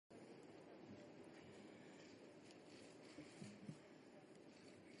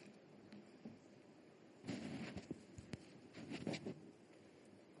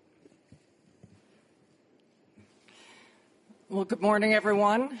Well, good morning,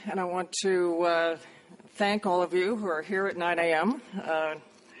 everyone, and I want to thank all of you who are here at 9 a.m.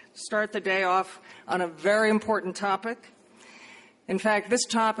 Start the day off on a very important topic. In fact, this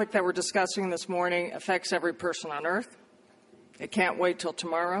topic that we're discussing this morning affects every person on Earth. It can't wait till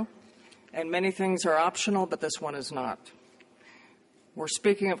tomorrow, and many things are optional, but this one is not. We're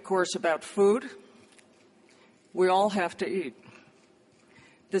speaking, of course, about food. We all have to eat.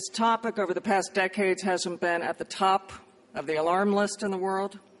 This topic over the past decades hasn't been at the top of the alarm list in the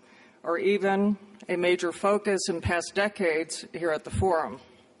world, or even a major focus in past decades here at the Forum.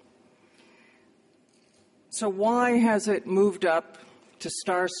 So why has it moved up to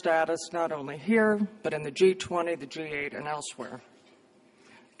star status not only here, but in the G20, the G8, and elsewhere?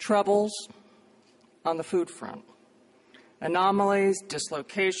 Troubles on the food front. Anomalies,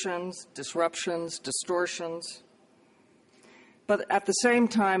 dislocations, disruptions, distortions. But at the same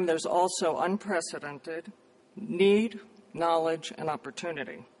time, there's also unprecedented need, knowledge, and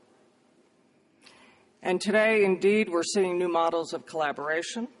opportunity. And today, indeed, we're seeing new models of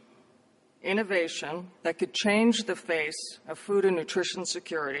collaboration, innovation that could change the face of food and nutrition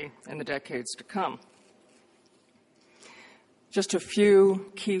security in the decades to come. Just a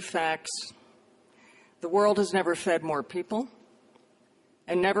few key facts. The world has never fed more people,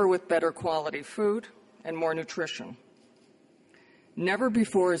 and never with better quality food and more nutrition. Never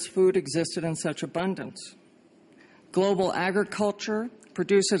before has food existed in such abundance. Global agriculture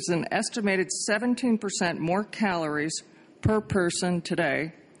produces an estimated 17% more calories per person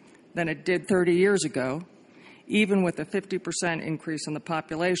today than it did 30 years ago, even with a 50% increase in the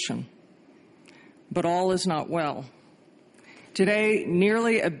population. But all is not well. Today,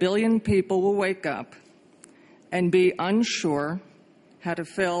 nearly 1 billion people will wake up and be unsure how to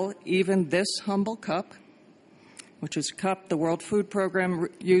fill even this humble cup, which is a cup the World Food Program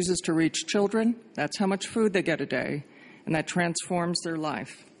uses to reach children. That's how much food they get a day, and that transforms their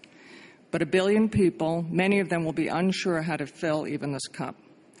life. But 1 billion people, many of them will be unsure how to fill even this cup.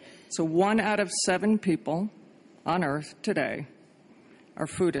 So 1 out of 7 people on Earth today are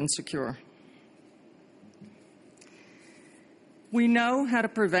food insecure. We know how to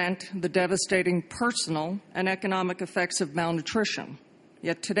prevent the devastating personal and economic effects of malnutrition.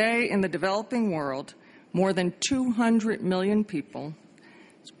 Yet today in the developing world, more than 200 million people's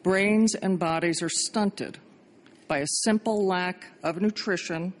brains and bodies are stunted by a simple lack of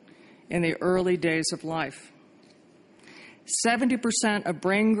nutrition in the early days of life. 70% of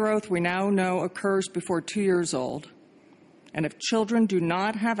brain growth we now know occurs before 2 years old, and if children do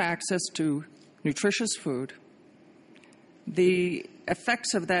not have access to nutritious food, the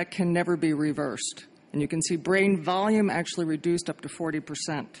effects of that can never be reversed. And you can see brain volume actually reduced up to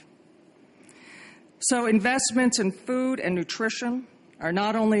 40%. So investments in food and nutrition are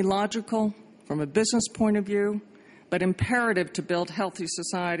not only logical from a business point of view, but imperative to build healthy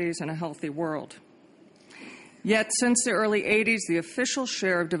societies and a healthy world. Yet since the early 80s, the official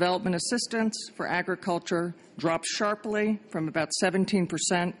share of development assistance for agriculture dropped sharply from about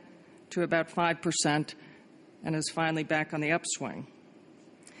 17% to about 5% and is finally back on the upswing.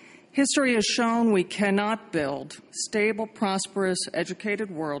 History has shown we cannot build a stable, prosperous,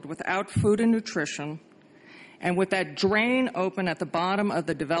 educated world without food and nutrition, and with that drain open at the bottom of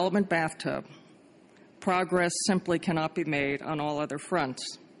the development bathtub, progress simply cannot be made on all other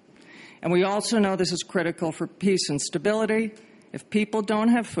fronts. And we also know this is critical for peace and stability. If people don't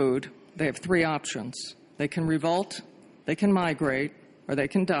have food, they have 3 options. They can revolt, they can migrate, or they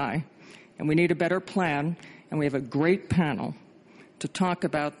can die. And we need a better plan, and we have a great panel to talk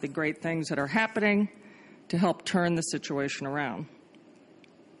about the great things that are happening to help turn the situation around.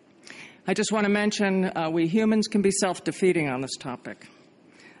 I just want to mention we humans can be self-defeating on this topic.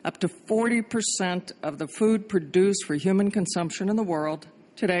 Up to 40% of the food produced for human consumption in the world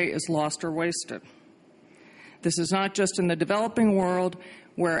today is lost or wasted. This is not just in the developing world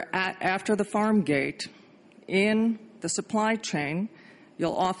where after the farm gate, in the supply chain,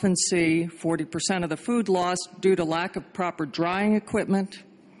 you'll often see 40% of the food lost due to lack of proper drying equipment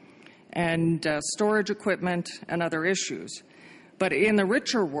and storage equipment and other issues. But in the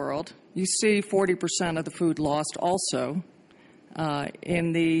richer world, you see 40% of the food lost also.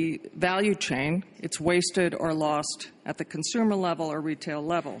 In the value chain, it's wasted or lost at the consumer level or retail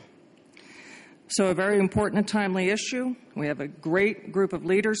level. So a very important and timely issue. We have a great group of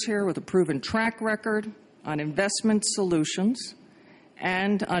leaders here with a proven track record on investment solutions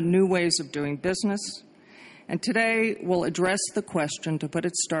and on new ways of doing business. And today we'll address the question, to put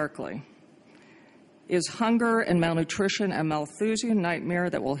it starkly, is hunger and malnutrition a Malthusian nightmare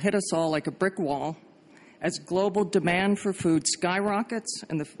that will hit us all like a brick wall as global demand for food skyrockets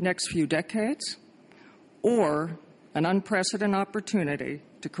in the next few decades? Or an unprecedented opportunity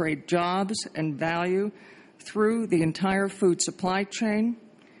to create jobs and value through the entire food supply chain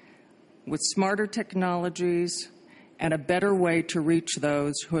with smarter technologies and a better way to reach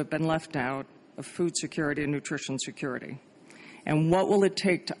those who have been left out of food security and nutrition security. And what will it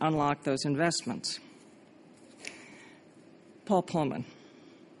take to unlock those investments? Paul Polman,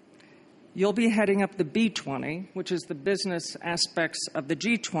 you'll be heading up the B20, which is the business aspects of the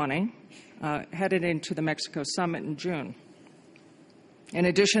G20, headed into the Mexico summit in June. In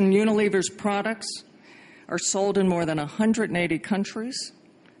addition, Unilever's products are sold in more than 180 countries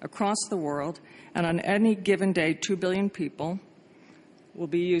across the world, and on any given day, 2 billion people will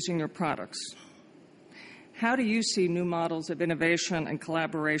be using your products. How do you see new models of innovation and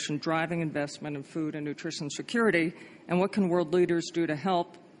collaboration driving investment in food and nutrition security, and what can world leaders do to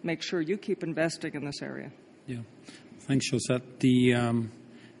help make sure you keep investing in this area? Yeah, thanks, José.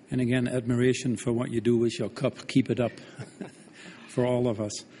 And again, admiration for what you do with your cup. Keep it up for all of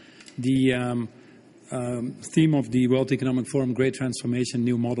us. The theme of the World Economic Forum, Great Transformation,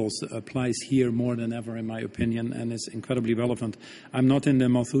 New Models, applies here more than ever, in my opinion, and is incredibly relevant. I'm not in the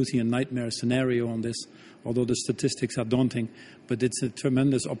Malthusian nightmare scenario on this, although the statistics are daunting, but it's a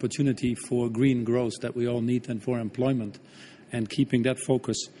tremendous opportunity for green growth that we all need and for employment. And keeping that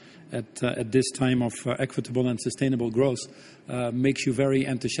focus at this time of equitable and sustainable growth makes you very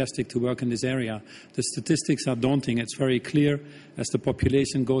enthusiastic to work in this area. The statistics are daunting. It's very clear as the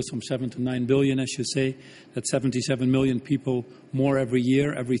population goes from 7 to 9 billion, as you say, that 77 million people more every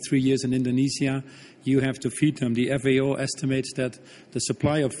year, every 3 years in Indonesia. You have to feed them. The FAO estimates that the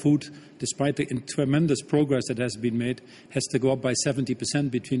supply of food, despite the tremendous progress that has been made, has to go up by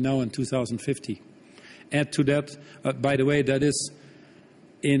 70% between now and 2050. Add to that, by the way, that is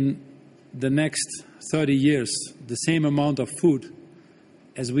in the next 30 years, the same amount of food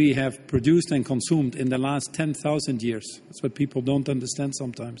as we have produced and consumed in the last 10,000 years. That's what people don't understand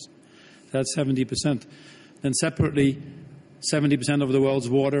sometimes. That's 70%. Then separately, 70% of the world's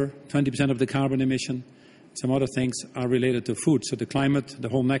water, 20% of the carbon emission, some other things are related to food. So the climate, the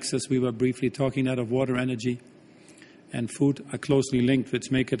whole nexus we were briefly talking about of water, energy, and food are closely linked,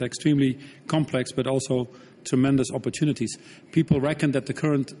 which make it extremely complex, but also tremendous opportunities. People reckon that the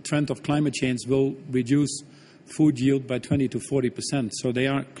current trend of climate change will reduce food yield by 20 to 40%, so they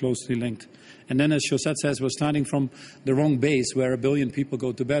are closely linked. And then, as José says, we're starting from the wrong base, where 1 billion people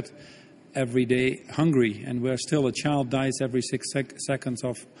go to bed every day hungry, and where still a child dies every 6 seconds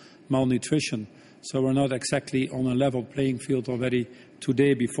of malnutrition. So we're not exactly on a level playing field already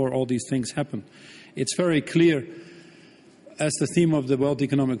today before all these things happen. It's very clear, as the theme of the World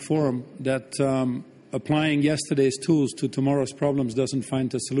Economic Forum, that applying yesterday's tools to tomorrow's problems doesn't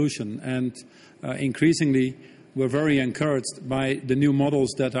find a solution. And increasingly, we're very encouraged by the new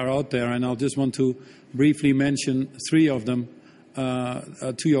models that are out there. And I'll just want to briefly mention 3 of them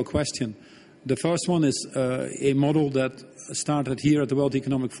to your question. The first one is a model that started here at the World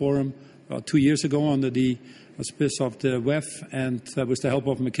Economic Forum about 2 years ago under the auspice of the WEF and with the help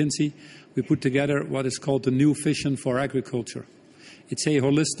of McKinsey. We put together what is called the New Vision for Agriculture. It's a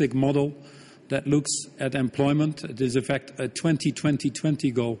holistic model that looks at employment. It is, in fact, a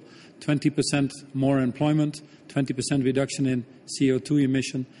 20-20-20 goal, 20% more employment, 20% reduction in CO2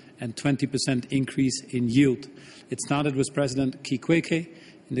 emission, and 20% increase in yield. It started with President Kikwete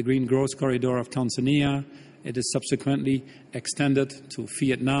in the Green Growth Corridor of Tanzania. It is subsequently extended to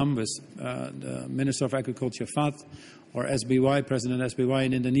Vietnam with the Minister of Agriculture, Fat, or SBY, President SBY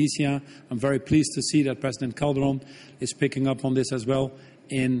in Indonesia. I'm very pleased to see that President Calderon is picking up on this as well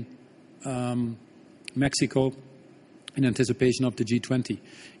in Mexico in anticipation of the G20.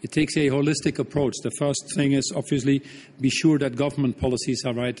 It takes a holistic approach. The first thing is obviously be sure that government policies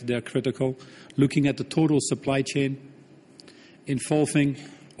are right. They're critical. Looking at the total supply chain, involving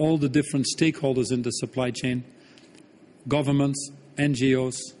all the different stakeholders in the supply chain, governments,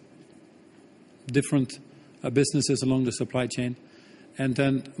 NGOs, different businesses along the supply chain, and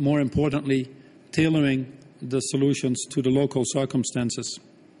then, more importantly, tailoring the solutions to the local circumstances.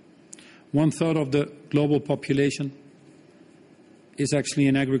 1/3 of the global population is actually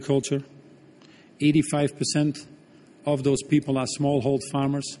in agriculture. 85% of those people are smallhold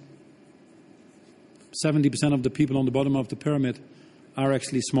farmers. 70% of the people on the bottom of the pyramid are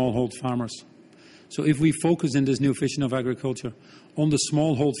actually smallhold farmers. So if we focus in this new vision of agriculture on the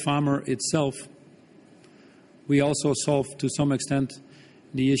smallhold farmer itself, we also solve to some extent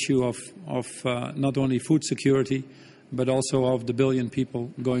the issue of not only food security, but also of the 1 billion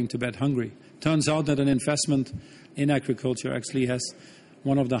people going to bed hungry. Turns out that an investment in agriculture actually has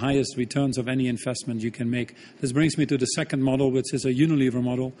one of the highest returns of any investment you can make. This brings me to the second model, which is a Unilever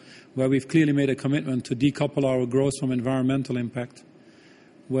model, where we've clearly made a commitment to decouple our growth from environmental impact,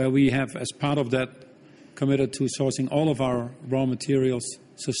 where we have, as part of that, committed to sourcing all of our raw materials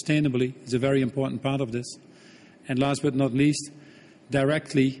sustainably. It's a very important part of this. And last but not least,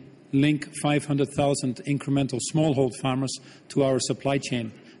 directly link 500,000 incremental smallhold farmers to our supply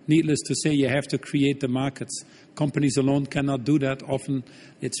chain. Needless to say, you have to create the markets. Companies alone cannot do that. Often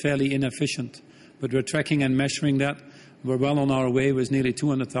it's fairly inefficient. But we're tracking and measuring that. We're well on our way with nearly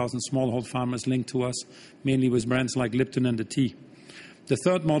 200,000 smallhold farmers linked to us, mainly with brands like Lipton and the tea. The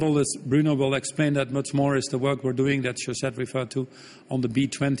third model, is Bruno will explain that much more, is the work we're doing that José referred to on the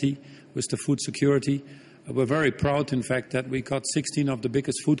B20 with the food security. We're very proud, in fact, that we got 16 of the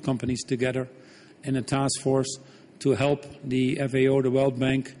biggest food companies together in a task force to help the FAO, the World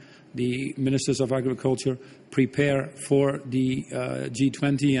Bank, the Ministers of Agriculture prepare for the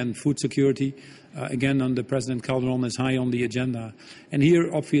G20 and food security. Again, under President Calderon is high on the agenda. And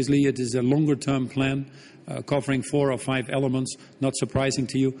here, obviously, it is a longer-term plan covering 4 or 5 elements. Not surprising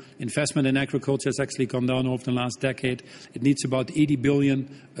to you. Investment in agriculture has actually gone down over the last decade. It needs about 80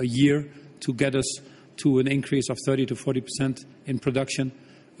 billion a year to get us to an increase of 30 to 40% in production.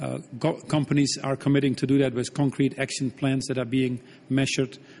 Companies are committing to do that with concrete action plans that are being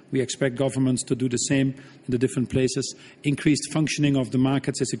measured. We expect governments to do the same in the different places. Increased functioning of the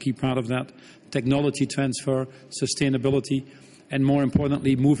markets is a key part of that. Technology transfer, sustainability, and more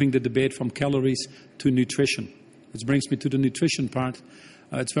importantly, moving the debate from calories to nutrition. Which brings me to the nutrition part.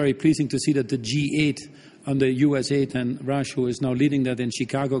 It's very pleasing to see that the G8 under US8, and Raj, who is now leading that in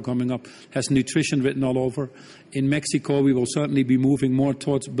Chicago coming up, has nutrition written all over. In Mexico, we will certainly be moving more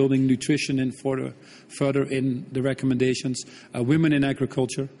towards building nutrition in further in the recommendations. Women in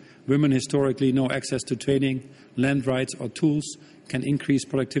agriculture. Women historically no access to training, land rights or tools can increase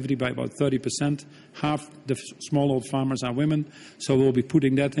productivity by about 30%. Half the smallhold farmers are women, so we'll be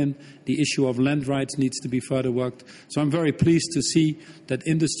putting that in. The issue of land rights needs to be further worked. So I'm very pleased to see that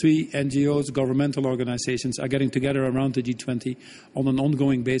industry, NGOs, governmental organizations are getting together around the G20 on an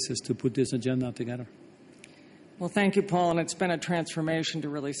ongoing basis to put this agenda together. Well, thank you, Paul, and it's been a transformation to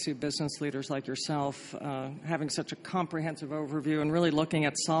really see business leaders like yourself having such a comprehensive overview and really looking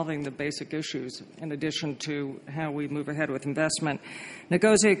at solving the basic issues in addition to how we move ahead with investment.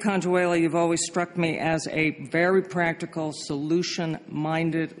 Ngozi Okonjo-Iweala, you've always struck me as a very practical,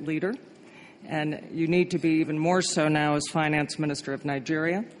 solution-minded leader, and you need to be even more so now as Finance Minister of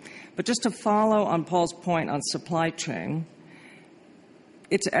Nigeria. But just to follow on Paul's point on supply chain,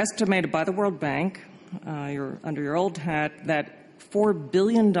 it's estimated by the World Bank, under your old hat, that $4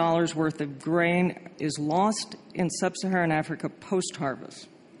 billion worth of grain is lost in sub-Saharan Africa post-harvest.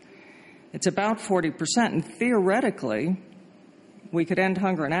 It's about 40%, and theoretically, we could end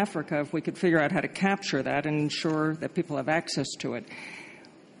hunger in Africa if we could figure out how to capture that and ensure that people have access to it.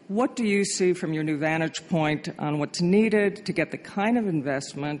 What do you see from your new vantage point on what's needed to get the kind of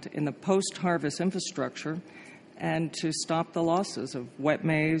investment in the post-harvest infrastructure and to stop the losses of wet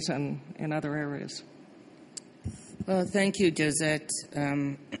maize and in other areas? Well, thank you, José.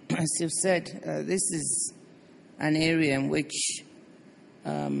 As you've said, this is an area in which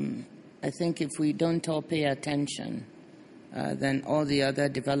I think if we don't all pay attention, then all the other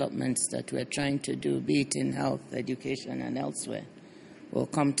developments that we're trying to do, be it in health, education, and elsewhere, will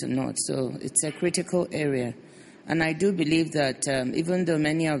come to naught. So it's a critical area. And I do believe that even though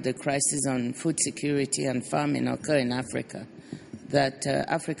many of the crises on food security and farming occur in Africa, that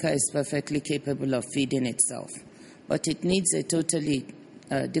Africa is perfectly capable of feeding itself. But it needs a totally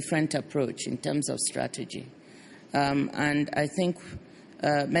different approach in terms of strategy. And I think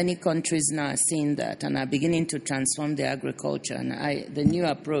many countries now are seeing that and are beginning to transform their agriculture. And the new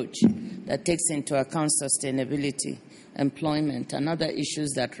approach that takes into account sustainability, employment, and other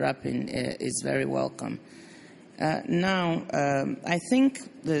issues that wrap in is very welcome. Now, I think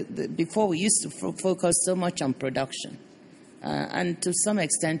before we used to focus so much on production. And to some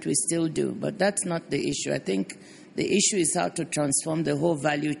extent we still do, but that's not the issue. I think the issue is how to transform the whole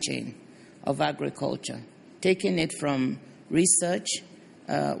value chain of agriculture, taking it from research,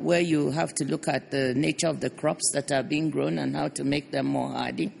 where you have to look at the nature of the crops that are being grown and how to make them more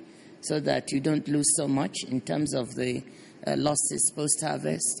hardy so that you don't lose so much in terms of the losses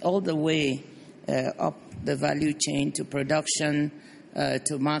post-harvest, all the way up the value chain to production,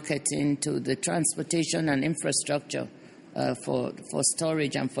 to marketing, to the transportation and infrastructure for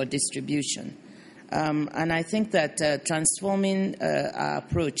storage and for distribution. And I think that transforming our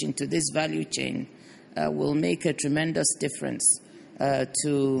approach into this value chain will make a tremendous difference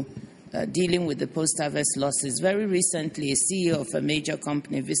to dealing with the post-harvest losses. Very recently, a CEO of a major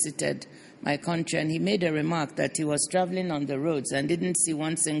company visited my country, and he made a remark that he was traveling on the roads and didn't see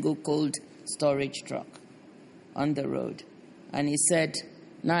one single cold storage truck on the road. And he said,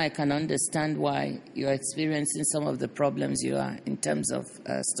 now I can understand why you're experiencing some of the problems you are in terms of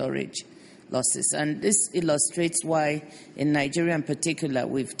storage losses. And this illustrates why, in Nigeria in particular,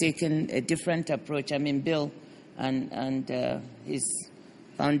 we've taken a different approach. I mean, Bill and his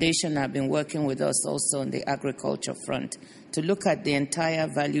foundation have been working with us also on the agriculture front to look at the entire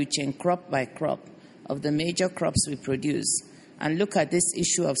value chain, crop by crop, of the major crops we produce, and look at this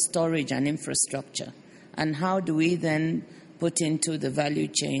issue of storage and infrastructure. And how do we then put into the value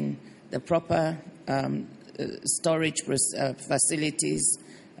chain the proper storage facilities,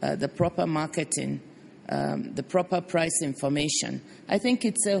 the proper marketing, the proper price information. I think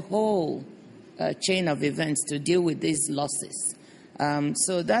it's a whole chain of events to deal with these losses.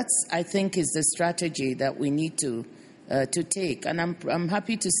 So that's, I think, is the strategy that we need to take. And I'm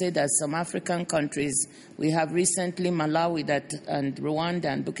happy to say that some African countries, we have recently Malawi and Rwanda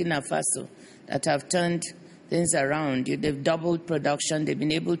and Burkina Faso that have turned things around. They've doubled production. They've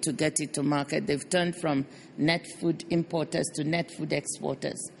been able to get it to market. They've turned from net food importers to net food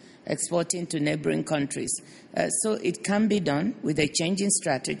exporters, exporting to neighboring countries. So it can be done with a change in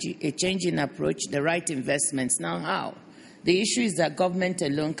strategy, a change in approach, the right investments. Now how? The issue is that government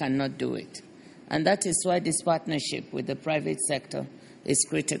alone cannot do it. And that is why this partnership with the private sector is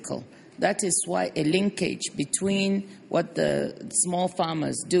critical. That is why a linkage between what the small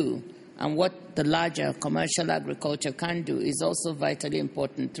farmers do and what the larger commercial agriculture can do is also vitally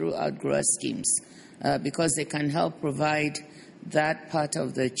important through outgrower schemes, because they can help provide that part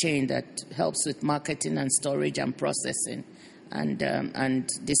of the chain that helps with marketing and storage and processing and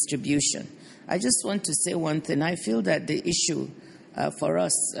distribution. I just want to say one thing. I feel that the issue for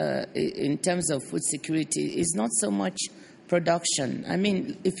us in terms of food security is not so much production. I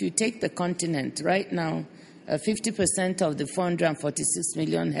mean, if you take the continent right now, 50% of the 446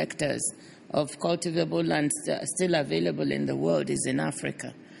 million hectares of cultivable land still available in the world is in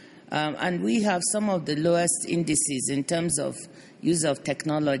Africa. And we have some of the lowest indices in terms of use of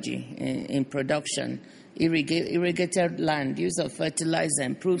technology in production, irrigated land, use of fertilizer,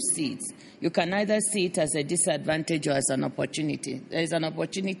 improved seeds. You can either see it as a disadvantage or as an opportunity. There is an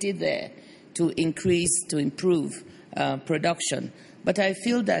opportunity there to increase, to improve production. But I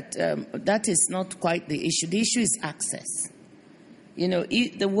feel that that is not quite the issue. The issue is access. You know,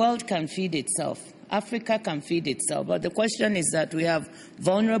 the world can feed itself. Africa can feed itself. But the question is that we have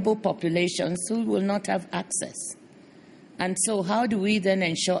vulnerable populations who will not have access. And so how do we then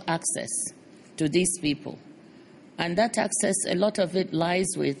ensure access to these people? And that access, a lot of it lies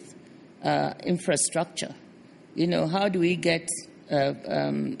with infrastructure. You know, how do we get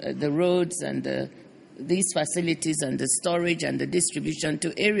the roads and these facilities and the storage and the distribution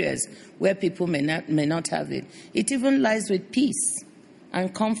to areas where people may not have it? It even lies with peace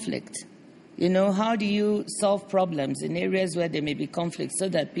and conflict. You know, how do you solve problems in areas where there may be conflict so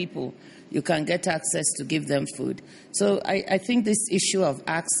that people, you can get access to give them food? So I think this issue of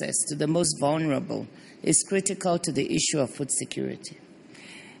access to the most vulnerable is critical to the issue of food security.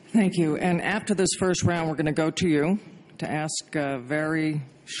 Thank you. And after this first round, we're going to go to you to ask very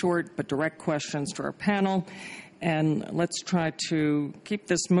short but direct questions to our panel. And let's try to keep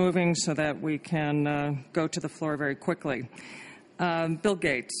this moving so that we can go to the floor very quickly. Bill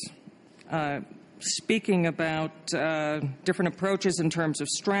Gates, speaking about different approaches in terms of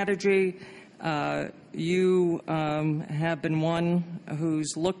strategy, you have been one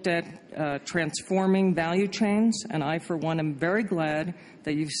who's looked at transforming value chains, and I, for one, am very glad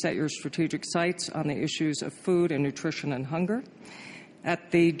that you've set your strategic sights on the issues of food and nutrition and hunger.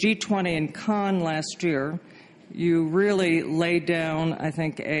 At the G20 in Cannes last year, you really laid down, I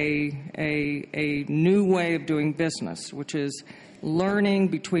think, a new way of doing business, which is learning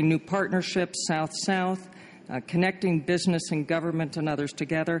between new partnerships, South-South, connecting business and government and others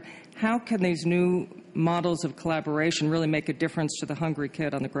together. How can these new models of collaboration really make a difference to the hungry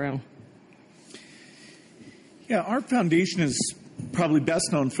kid on the ground? Yeah, our foundation is probably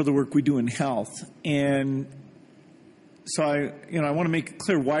best known for the work we do in health. And so I want to make it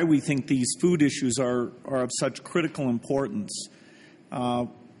clear why we think these food issues are of such critical importance.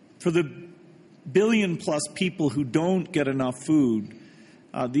 For the billion-plus people who don't get enough food,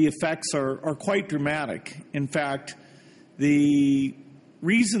 the effects are quite dramatic. In fact, the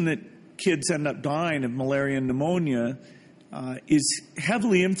reason that kids end up dying of malaria and pneumonia is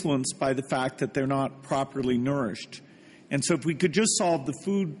heavily influenced by the fact that they're not properly nourished. And so if we could just solve the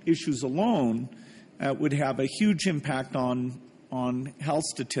food issues alone, it would have a huge impact on on health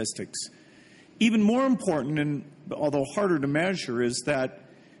statistics. Even more important, and although harder to measure, is that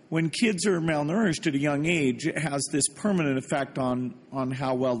when kids are malnourished at a young age, it has this permanent effect on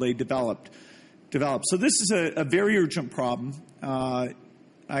how well they develop. So this is a very urgent problem.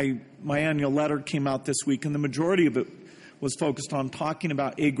 My annual letter came out this week, and the majority of it was focused on talking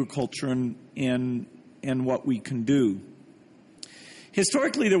about agriculture and what we can do.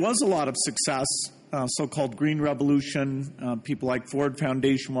 Historically, there was a lot of success, so-called Green Revolution, people like Ford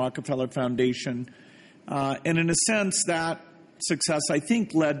Foundation, Rockefeller Foundation, and in a sense, that success, I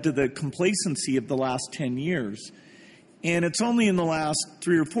think, led to the complacency of the last 10 years. And it's only in the last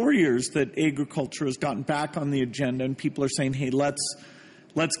 3 or 4 years that agriculture has gotten back on the agenda, and people are saying, hey, let's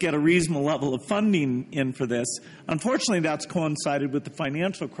get a reasonable level of funding in for this. Unfortunately, that's coincided with the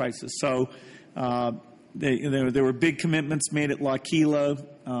financial crisis. So there were big commitments made at L'Aquila.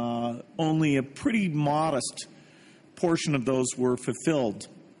 Only a pretty modest portion of those were fulfilled.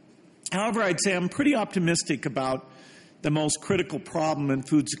 However, I'd say I'm pretty optimistic about the most critical problem in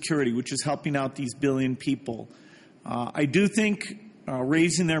food security, which is helping out these billion people. I do think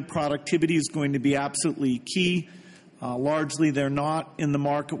raising their productivity is going to be absolutely key. Largely, they're not in the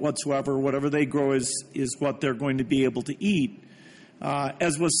market whatsoever. Whatever they grow is what they're going to be able to eat.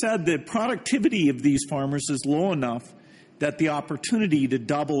 As was said, the productivity of these farmers is low enough that the opportunity to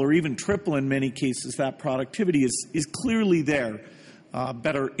double or even triple in many cases that productivity is clearly there.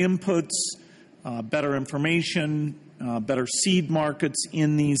 Better inputs, better information, better seed markets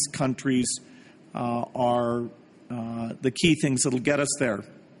in these countries are the key things that will get us there.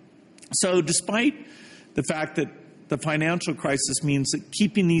 So despite the fact that the financial crisis means that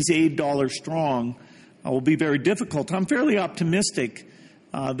keeping these aid dollars strong will be very difficult, I'm fairly optimistic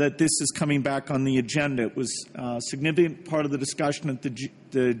that this is coming back on the agenda. It was a significant part of the discussion at the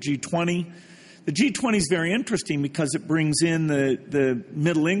G20. The G20 is very interesting because it brings in the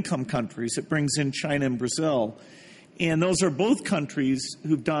middle-income countries. It brings in China and Brazil. And those are both countries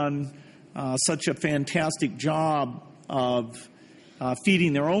who've done such a fantastic job of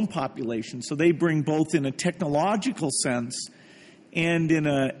feeding their own population. So they bring both in a technological sense and in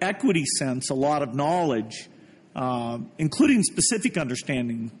an equity sense a lot of knowledge, including specific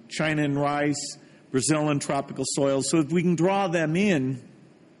understanding, China in rice, Brazil in tropical soils. So if we can draw them in,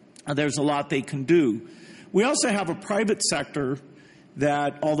 there's a lot they can do. We also have a private sector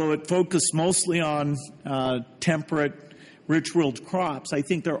that, although it focused mostly on temperate, rich world crops, I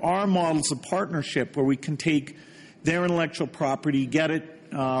think there are models of partnership where we can take their intellectual property, get it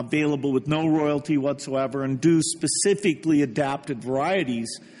available with no royalty whatsoever, and do specifically adapted varieties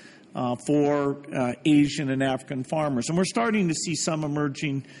for Asian and African farmers. And we're starting to see some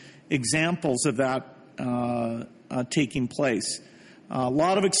emerging examples of that taking place. A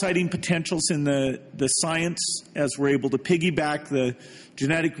lot of exciting potentials in the science as we're able to piggyback the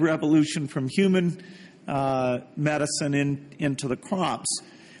genetic revolution from human medicine into the crops.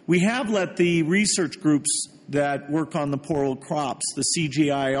 We have let the research groups that work on the poor old crops, the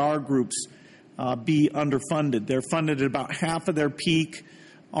CGIAR groups, be underfunded. They're funded at about half of their peak.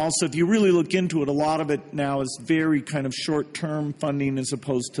 Also, if you really look into it, a lot of it now is very kind of short-term funding as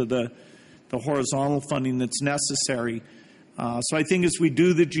opposed to the horizontal funding that's necessary. So I think as we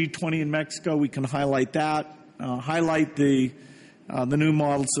do the G20 in Mexico, we can highlight that, highlight the new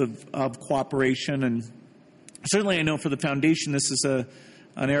models of cooperation. And certainly I know for the Foundation this is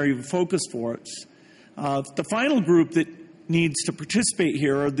an area of focus for us. The final group that needs to participate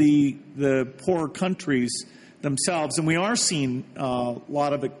here are the poorer countries themselves, and we are seeing a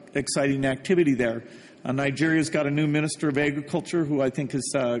lot of exciting activity there. Nigeria's got a new Minister of Agriculture who I think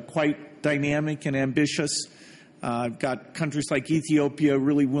is quite dynamic and ambitious. Got countries like Ethiopia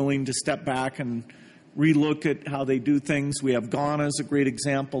really willing to step back and relook at how they do things. We have Ghana as a great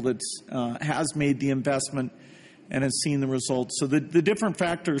example that has made the investment and has seen the results. So the different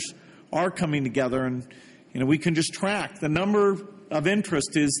factors are coming together, and we can just track. The number of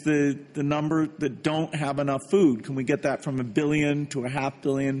interest is the number that don't have enough food. Can we get that from 1 billion to 500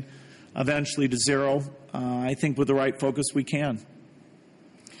 million, eventually to 0? I think with the right focus we can.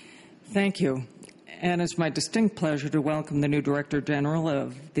 Thank you. And it's my distinct pleasure to welcome the new Director General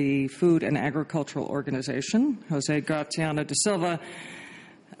of the Food and Agricultural Organization, José Graziano de Silva.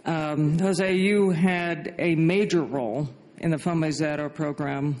 José, you had a major role in the Fome Zero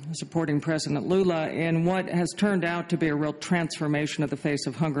program supporting President Lula in what has turned out to be a real transformation of the face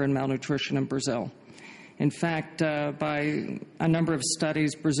of hunger and malnutrition in Brazil. In fact, by a number of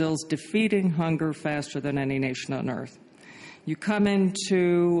studies, Brazil's defeating hunger faster than any nation on earth. You come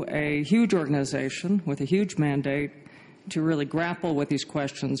into a huge organization with a huge mandate to really grapple with these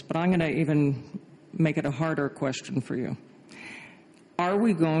questions, but I'm going to even make it a harder question for you. are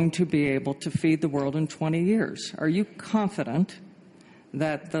we going to be able to feed the world in 20 years? Are you confident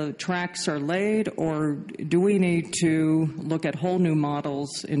that the tracks are laid, or do we need to look at whole new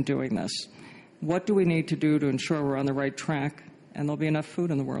models in doing this? What do we need to do to ensure we're on the right track and there'll be enough food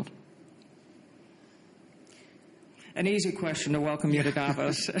in the world? An easy question to welcome you to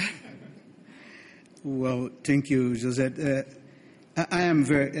Davos. Well, thank you, José. I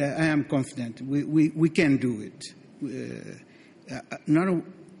am confident. We can do it.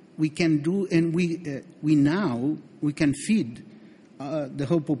 We can do, and we can feed the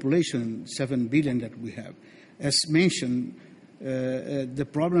whole population, 7 billion that we have. As mentioned, the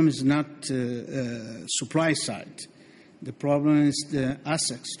problem is not supply side. The problem is the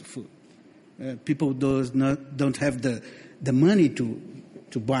access to food. People don't have the money to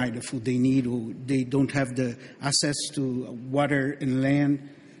buy the food they need, or they don't have the access to water and land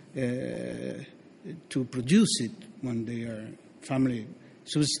to produce it when they are family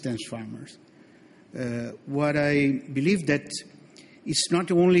subsistence farmers. What I believe that it's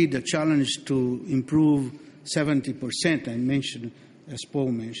not only the challenge to improve 70%, I mentioned, as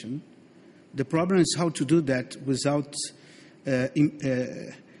Paul mentioned. The problem is how to do that without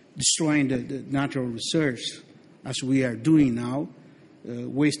destroying the natural resource, as we are doing now,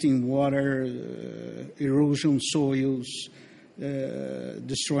 wasting water, erosion soils,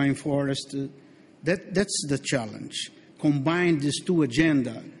 destroying forests. That's the challenge. Combine these two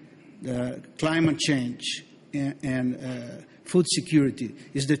agendas, climate change and food security,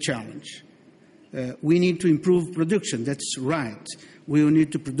 is the challenge. We need to improve production. That's right. We will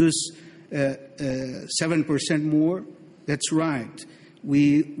need to produce 7% more. That's right.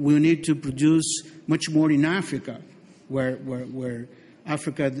 We will need to produce much more in Africa, where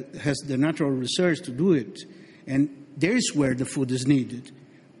Africa has the natural resource to do it. And there's where the food is needed.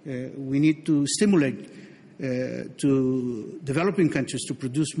 We need to stimulate to developing countries to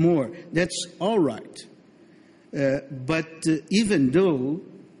produce more. That's all right. But even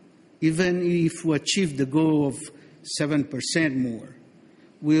if we achieve the goal of 7% more,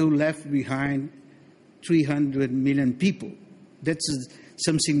 we'll left behind 300 million people. That's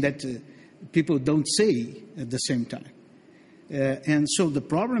something that people don't say at the same time. And so the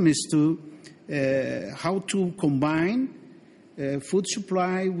problem is to how to combine food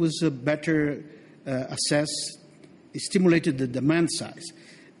supply with a better access, stimulated the demand size.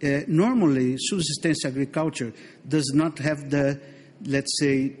 Normally, subsistence agriculture does not have the, let's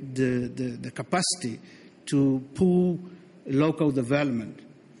say, the capacity to pull local development.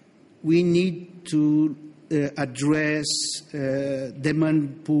 We need to address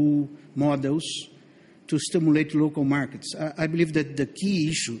demand pull models to stimulate local markets. I believe that the key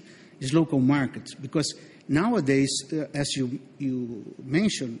issue is local markets, because nowadays, as you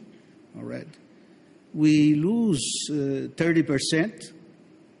mentioned already, we lose 30%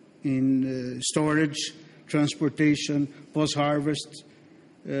 in storage, transportation, post-harvest,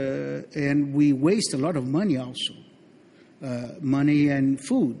 and we waste a lot of money also, money and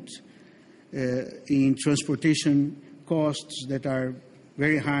food, in transportation costs that are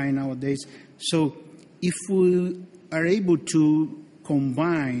very high nowadays. So if we are able to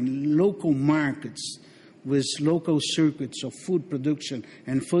combine local markets with local circuits of food production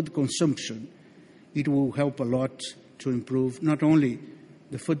and food consumption, it will help a lot to improve not only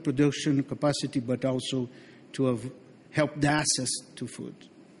the food production capacity, but also to help the access to food.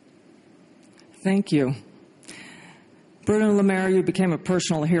 Thank you. Bruno, Maire, you became a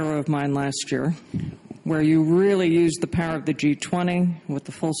personal hero of mine last year, where you really used the power of the G20 with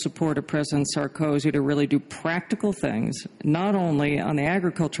the full support of President Sarkozy to really do practical things, not only on the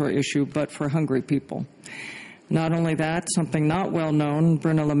agricultural issue, but for hungry people. Not only that, something not well known,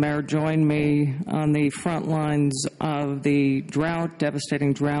 Bruno Maire joined me on the front lines of the drought,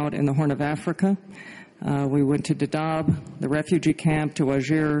 devastating drought in the Horn of Africa. We went to Dadaab, the refugee camp, to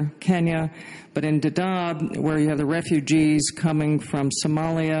Wajir, Kenya. But in Dadaab, where you have the refugees coming from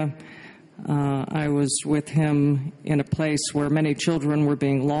Somalia, I was with him in a place where many children were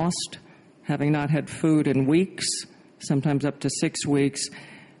being lost, having not had food in weeks, sometimes up to 6 weeks.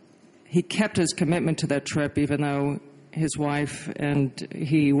 He kept his commitment to that trip, even though his wife and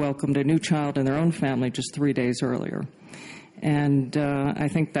he welcomed a new child in their own family just 3 days earlier. And I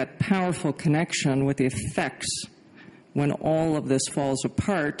think that powerful connection with the effects when all of this falls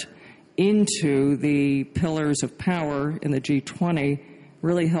apart into the pillars of power in the G20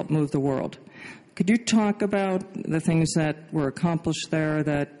 really helped move the world. Could you talk about the things that were accomplished there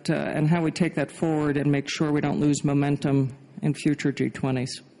and how we take that forward and make sure we don't lose momentum in future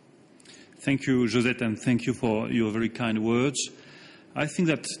G20s? Thank you, José, and thank you for your very kind words. I think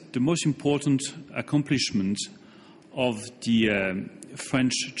that the most important accomplishment of the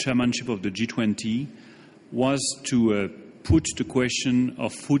French chairmanship of the G20 was to put the question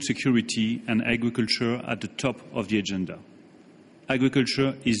of food security and agriculture at the top of the agenda.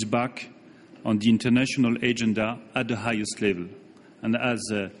 Agriculture is back on the international agenda at the highest level. And as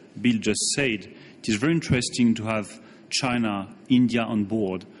Bill just said, it is very interesting to have China, India on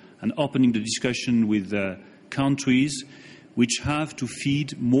board and opening the discussion with countries which have to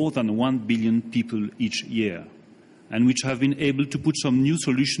feed more than 1 billion people each year and which have been able to put some new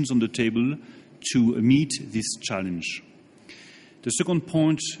solutions on the table to meet this challenge. The second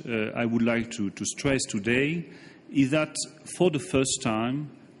point I would like to stress today is that for the first time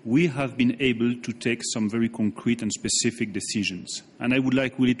we have been able to take some very concrete and specific decisions. And I would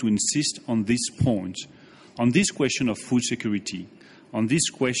like really to insist on this point, on this question of food security, on this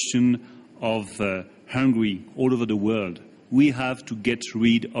question of hungry all over the world. We have to get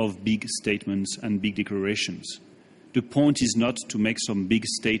rid of big statements and big declarations. The point is not to make some big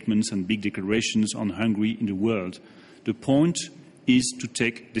statements and big declarations on hungry in the world. The point is to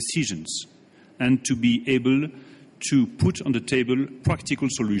take decisions and to be able to put on the table practical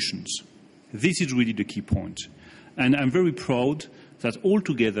solutions. This is really the key point. And I'm very proud that all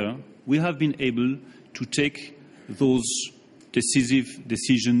together we have been able to take those decisive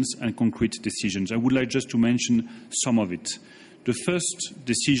decisions and concrete decisions. I would like just to mention some of it. The first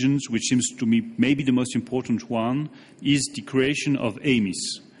decisions, which seems to me maybe the most important one, is the creation of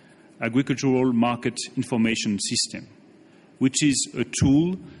AMIS, Agricultural Market Information System, which is a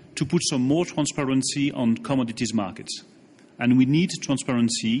tool to put some more transparency on commodities markets. And we need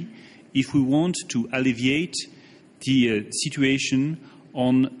transparency if we want to alleviate the situation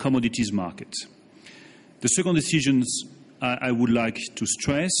on commodities markets. The second decision I would like to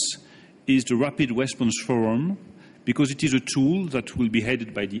stress is the Rapid Response Forum, because it is a tool that will be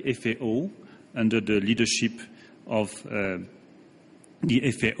headed by the FAO under the leadership of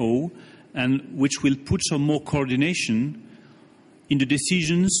the FAO, and which will put some more coordination in the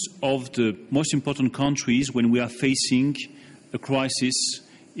decisions of the most important countries when we are facing a crisis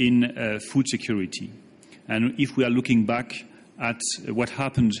in food security. And if we are looking back at what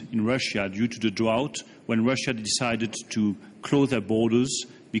happened in Russia due to the drought, when Russia decided to close their borders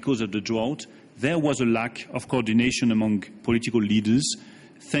because of the drought, there was a lack of coordination among political leaders.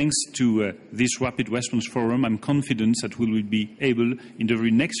 Thanks to this Rapid Response Forum, I'm confident that we will be able in the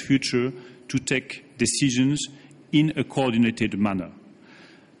very next future to take decisions in a coordinated manner.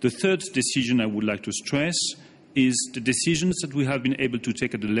 The third decision I would like to stress is the decisions that we have been able to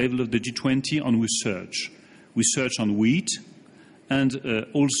take at the level of the G20 on research. Research on wheat, and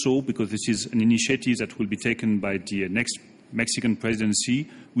also, because this is an initiative that will be taken by the next Mexican presidency,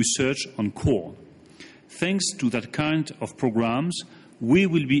 research on corn. Thanks to that kind of programs, we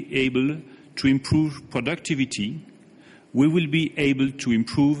will be able to improve productivity, we will be able to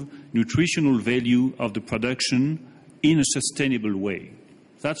improve nutritional value of the production in a sustainable way.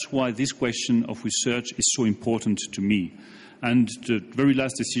 That's why this question of research is so important to me. And the very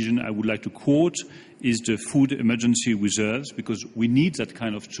last decision I would like to quote is the food emergency reserves, because we need that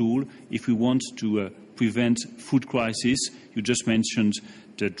kind of tool if we want to prevent food crisis. You just mentioned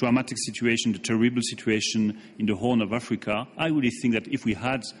the dramatic situation, the terrible situation in the Horn of Africa. I really think that if we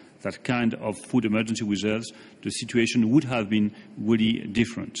had that kind of food emergency reserves, the situation would have been really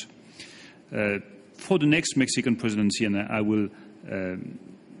different. For the next Mexican presidency, and I will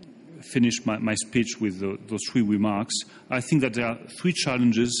finish my speech with those three remarks, I think that there are three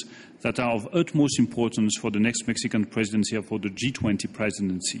challenges that are of utmost importance for the next Mexican presidency or for the G20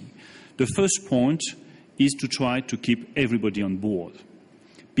 presidency. The first point is to try to keep everybody on board,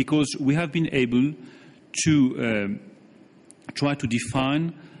 because we have been able to try to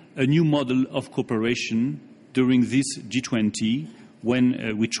define a new model of cooperation during this G20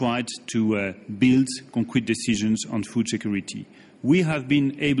 when we tried to build concrete decisions on food security. We have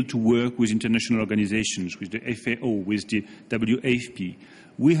been able to work with international organizations, with the FAO, with the WFP.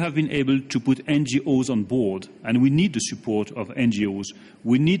 We have been able to put NGOs on board, and we need the support of NGOs.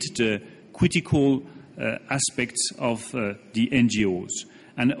 We need the critical aspects of the NGOs.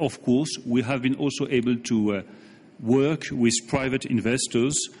 And of course, we have been also able to work with private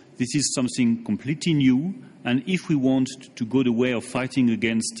investors. This is something completely new, and if we want to go the way of fighting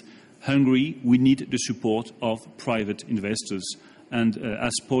against hunger, we need the support of private investors. And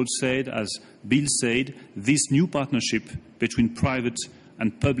as Paul said, as Bill said, this new partnership between private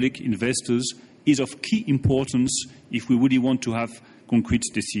and public investors is of key importance if we really want to have concrete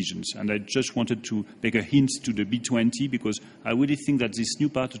decisions. And I just wanted to make a hint to the B20, because I really think that this new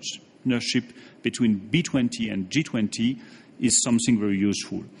partnership between B20 and G20 is something very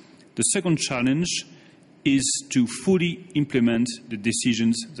useful. The second challenge is to fully implement the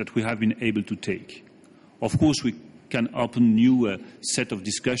decisions that we have been able to take. Of course, we can open new set of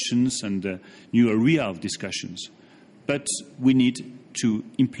discussions and new area of discussions, but we need to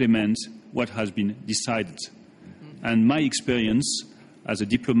implement what has been decided. And my experience as a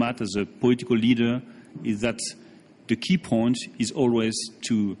diplomat, as a political leader, is that the key point is always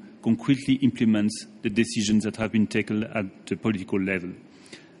to concretely implement the decisions that have been taken at the political level.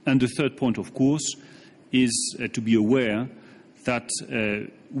 And the third point, of course, is to be aware that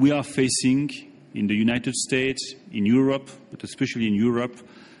we are facing in the United States, in Europe, but especially in Europe,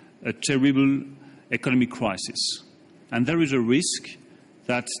 a terrible economic crisis. And there is a risk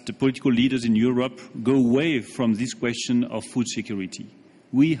that the political leaders in Europe go away from this question of food security.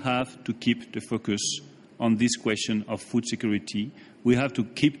 We have to keep the focus on this question of food security. We have to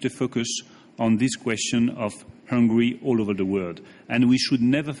keep the focus on this question of Hungary all over the world. And we should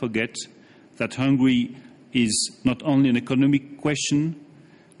never forget that Hungary is not only an economic question,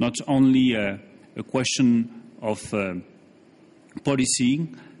 not only a question of policy.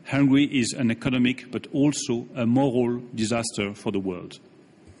 Hungary is an economic but also a moral disaster for the world.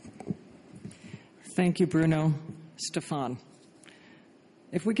 Thank you, Bruno. Stefan,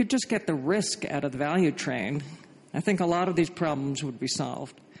 if we could just get the risk out of the value chain, I think a lot of these problems would be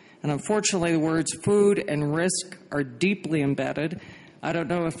solved. And unfortunately, the words food and risk are deeply embedded. I don't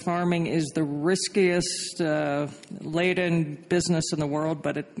know if farming is the riskiest laden business in the world,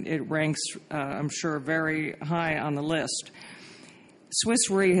 but it ranks, I'm sure, very high on the list. Swiss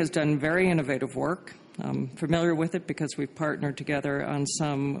Re has done very innovative work. I'm familiar with it because we've partnered together on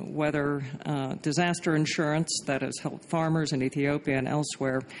some weather disaster insurance that has helped farmers in Ethiopia and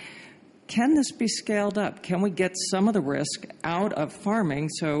elsewhere. Can this be scaled up? Can we get some of the risk out of farming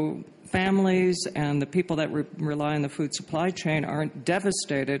so families and the people that rely on the food supply chain aren't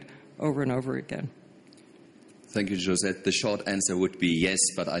devastated over and over again? Thank you, José. The short answer would be yes,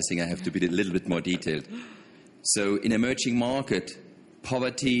 but I think I have to be a little bit more detailed. So in emerging market,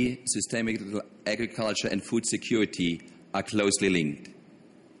 poverty, sustainable agriculture and food security are closely linked.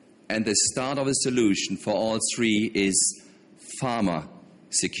 And the start of a solution for all three is farmer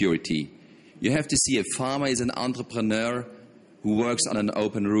security. You have to see a farmer is an entrepreneur who works on an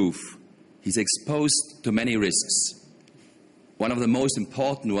open roof. He's exposed to many risks. One of the most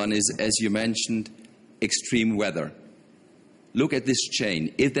important one is, as you mentioned, extreme weather. Look at this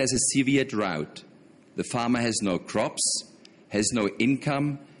chain. If there's a severe drought, the farmer has no crops, has no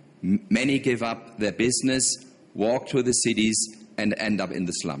income, many give up their business, walk to the cities and end up in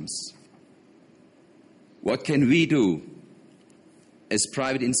the slums. What can we do as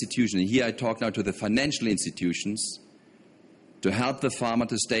private institutions? Here I talk now to the financial institutions, to help the farmer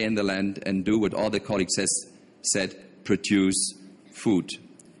to stay in the land and do what all the colleagues said, produce food.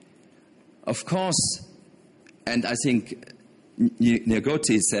 Of course, and I think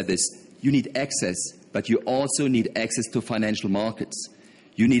Ngozi said this, you need access, but you also need access to financial markets.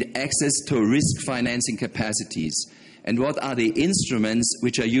 You need access to risk financing capacities. And what are the instruments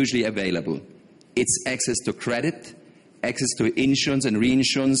which are usually available? It's access to credit, access to insurance and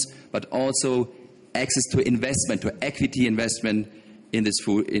reinsurance, but also access to investment, to equity investment in this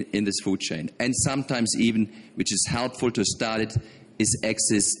food chain. And sometimes even, which is helpful to start it, is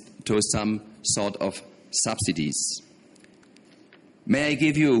access to some sort of subsidies. May I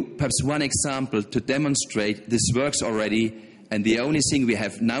give you perhaps one example to demonstrate this works already, and the only thing we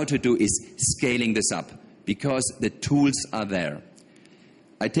have now to do is scaling this up, because the tools are there.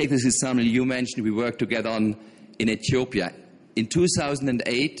 I take this example you mentioned we worked together on in Ethiopia. In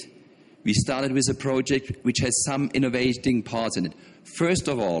 2008, we started with a project which has some innovating parts in it. First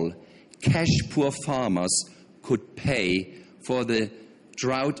of all, cash-poor farmers could pay for the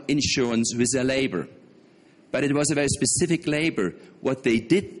drought insurance with their labor. But it was a very specific labor. What they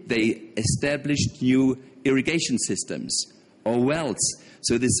did, they established new irrigation systems or wells.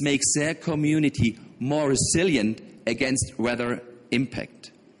 So this makes their community more resilient against weather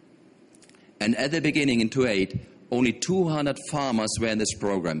impact. And at the beginning in 2008, only 200 farmers were in this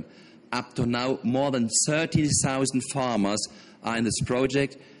program. Up to now, more than 30,000 farmers are in this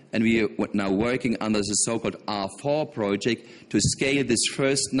project, and we are now working under the so-called R4 project to scale this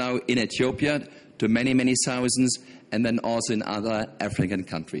first now in Ethiopia to many, many thousands, and then also in other African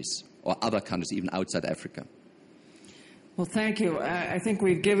countries, or other countries, even outside Africa. Well, thank you. I think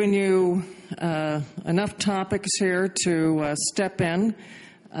we've given you enough topics here to step in.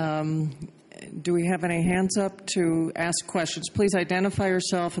 Do we have any hands up to ask questions? Please identify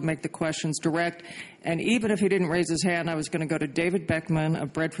yourself and make the questions direct. And even if he didn't raise his hand, I was going to go to David Beckman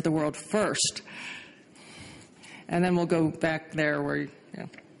of Bread for the World first. And then we'll go back there where, yeah.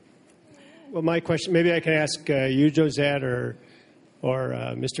 Well, my question, maybe I can ask you, José, or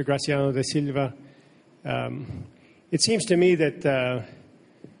Mr. Graziano de Silva. It seems to me that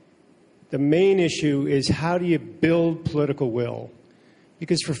the main issue is how do you build political will?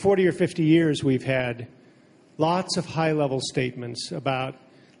 Because for 40 or 50 years we've had lots of high-level statements about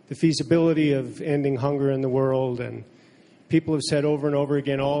the feasibility of ending hunger in the world, and people have said over and over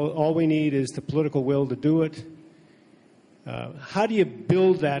again, all we need is the political will to do it. How do you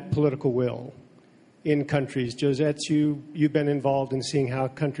build that political will in countries? José, you've been involved in seeing how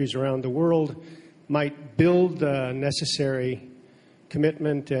countries around the world might build the necessary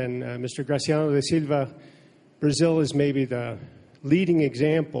commitment. And Mr. Graziano de Silva, Brazil is maybe the leading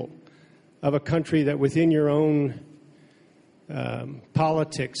example of a country that within your own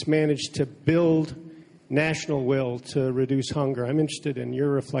politics managed to build national will to reduce hunger. I'm interested in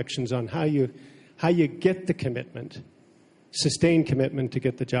your reflections on how you get the commitment, sustained commitment to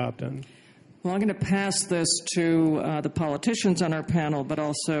get the job done. Well, I'm going to pass this to the politicians on our panel, but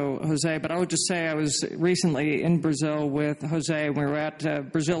also José. But I would just say I was recently in Brazil with José. We were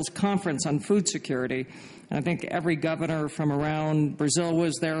at Brazil's conference on food security. And I think every governor from around Brazil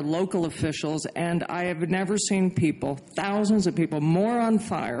was there, local officials, and I have never seen people, thousands of people, more on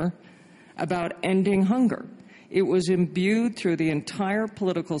fire about ending hunger. It was imbued through the entire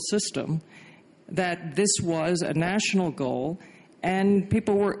political system that this was a national goal. And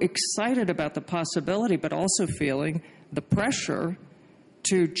people were excited about the possibility, but also feeling the pressure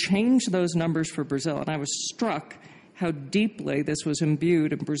to change those numbers for Brazil. And I was struck how deeply this was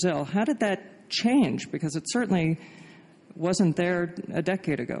imbued in Brazil. How did that change? Because it certainly wasn't there a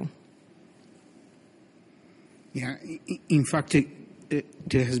decade ago. Yeah, in fact,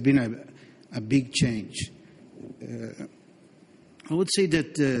 there has been a big change. I would say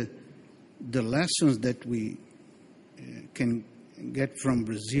that the lessons that we can get from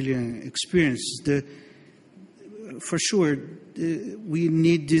Brazilian experience, for sure, we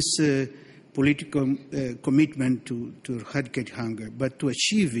need this political commitment to eradicate hunger. But to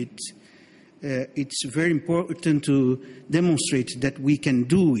achieve it, it's very important to demonstrate that we can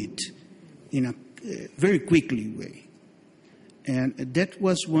do it in a very quickly way. And that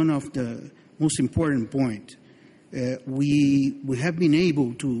was one of the most important points. We have been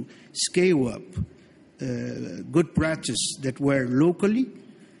able to scale up good practice that were locally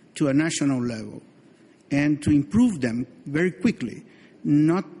to a national level and to improve them very quickly,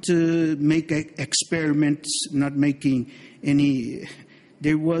 not make experiments, not making any.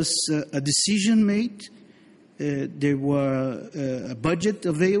 There was a decision made, there was a budget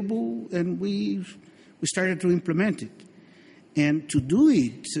available, and we started to implement it. And to do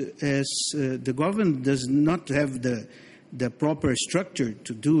it, as the government does not have the proper structure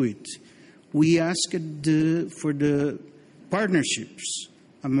to do it, we asked for the partnerships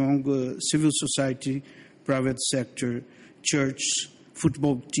among civil society, private sector, church,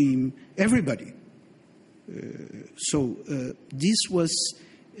 football team, everybody. So this was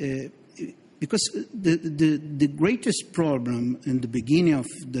because the greatest problem in the beginning of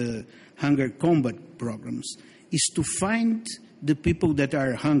the hunger combat programs is to find the people that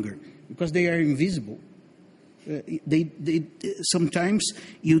are hungry, because they are invisible. Sometimes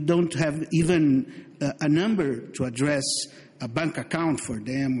you don't have even a number to address a bank account for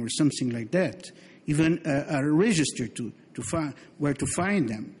them or something like that, even a register to find where to find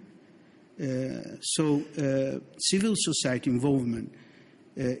them. So civil society involvement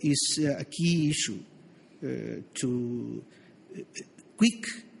is a key issue to quick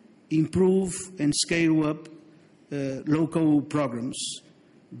improve and scale up local programs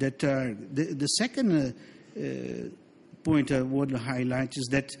that are the second point I want to highlight is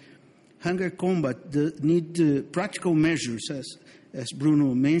that hunger combat need practical measures, as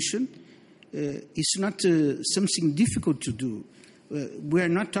Bruno mentioned. It's not something difficult to do. We are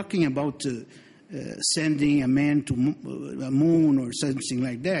not talking about sending a man to a moon or something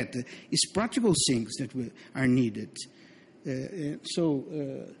like that. It's practical things that are needed. So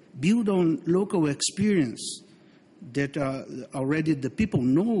build on local experience that already the people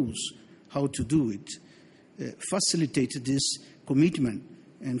knows how to do it. Facilitate this commitment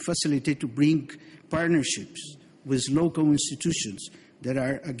and facilitate to bring partnerships with local institutions that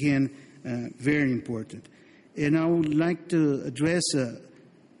are, again, very important. And I would like to address a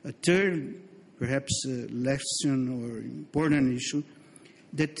third, perhaps, lesson or important issue,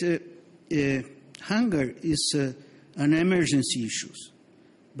 that hunger is an emergency issue.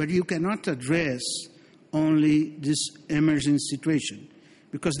 But you cannot address only this emergency situation,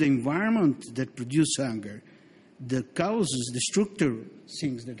 because the environment that produces hunger, the causes, the structural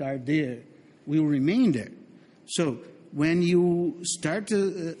things that are there, will remain there. So when you start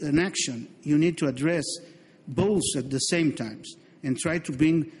an action, you need to address both at the same time and try to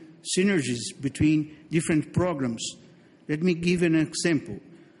bring synergies between different programs. Let me give an example.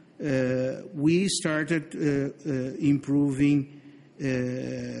 We started improving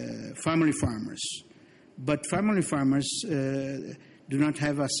family farmers, but family farmers do not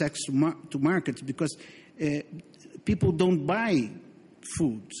have access to markets because people don't buy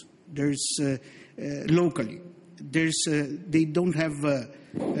food. There's locally. They don't have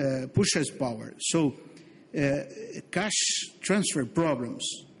purchase power. So cash transfer programs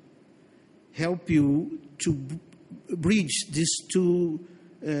help you to bridge this to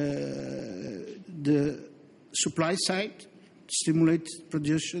the supply side, stimulate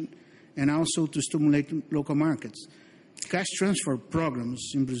production, and also to stimulate local markets. Cash transfer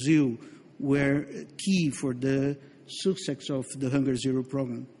programs in Brazil were key for the success of the Hunger Zero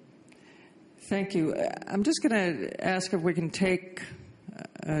program. Thank you. I'm just going to ask if we can take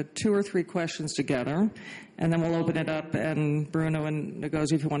 2 or 3 questions together, and then we'll open it up. And Bruno and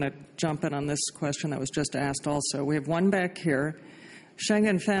Ngozi, if you want to jump in on this question that was just asked also. We have one back here.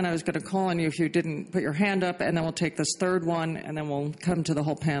 Schengen Fan, I was going to call on you if you didn't put your hand up, and then we'll take this third one, and then we'll come to the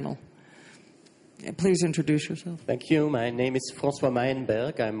whole panel. Please introduce yourself. Thank you. My name is François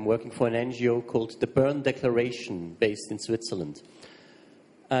Meienberg. I'm working for an NGO called the Bern Declaration, based in Switzerland.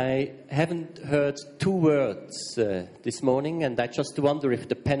 I haven't heard 2 words this morning, and I just wonder if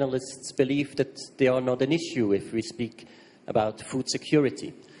the panelists believe that they are not an issue if we speak about food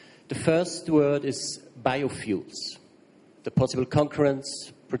security. The first word is biofuels. The possible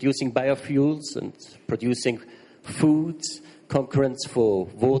concurrence, producing biofuels and producing foods, concurrence for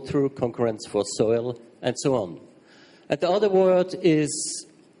water, concurrence for soil, and so on. And the other word is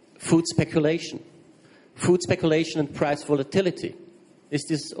food speculation. Food speculation and price volatility. Is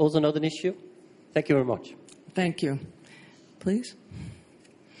this also not an issue? Thank you very much. Thank you. Please.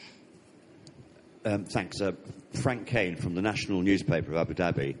 Thanks. Frank Kane from the National Newspaper of Abu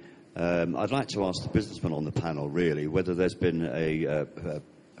Dhabi. I'd like to ask the businessmen on the panel, really, whether there's been a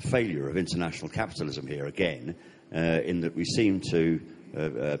failure of international capitalism here again, in that we seem to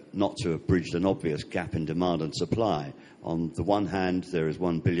not to have bridged an obvious gap in demand and supply. On the one hand, there is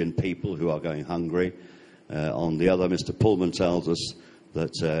 1 billion people who are going hungry. On the other, Mr. Polman tells us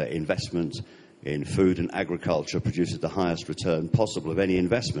that investment in food and agriculture produces the highest return possible of any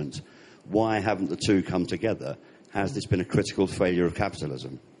investment. Why haven't the two come together? Has this been a critical failure of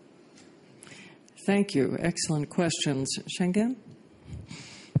capitalism? Thank you. Excellent questions. Schengen?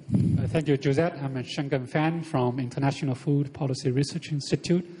 Thank you, José. I'm a Schengen Fan from International Food Policy Research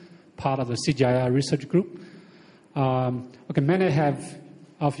Institute, part of the CGIAR research group. Many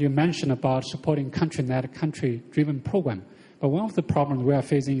of you mentioned about supporting country-led, country-driven program. But one of the problems we are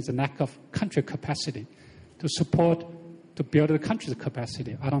facing is the lack of country capacity to support, to build the country's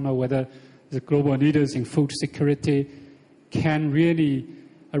capacity. I don't know whether the global leaders in food security can really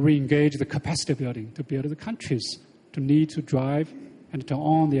re-engage the capacity building to build the countries to need to drive and to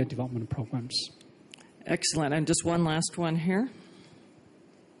own their development programs. Excellent. And just one last one here.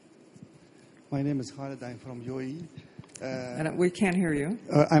 My name is Khalid. I'm from UAE. And we can't hear you.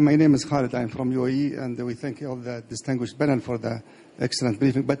 My name is Khalid. I'm from UAE, and we thank all the distinguished panel for the excellent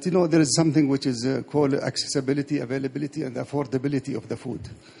briefing. But, there is something which is called accessibility, availability, and affordability of the food.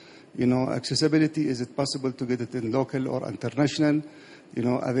 Accessibility, is it possible to get it in local or international?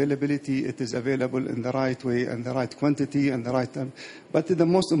 Availability, it is available in the right way and the right quantity and the right time. But the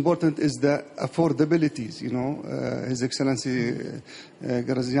most important is the affordabilities. His Excellency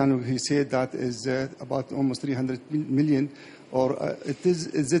Graziano, he said that is about almost 300 million. Or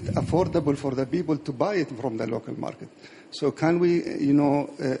is it affordable for the people to buy it from the local market? So can we,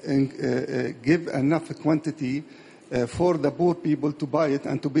 give enough quantity for the poor people to buy it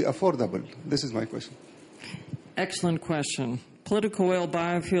and to be affordable? This is my question. Excellent question. Political will,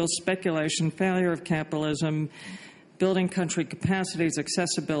 biofuels, speculation, failure of capitalism, building country capacities,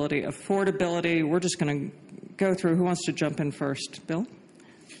 accessibility, affordability. We're just going to go through. Who wants to jump in first? Bill?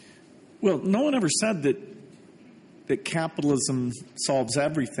 Well, no one ever said that capitalism solves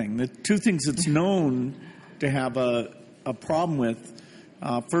everything. The 2 things it's known to have a problem with,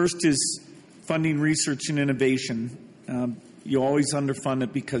 first is funding research and innovation. You always underfund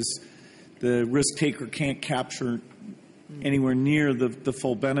it because the risk taker can't capture anywhere near the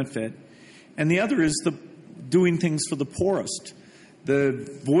full benefit. And the other is doing things for the poorest.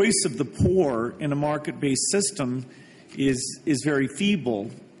 The voice of the poor in a market-based system is very feeble.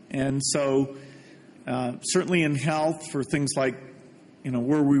 And so certainly in health, for things like,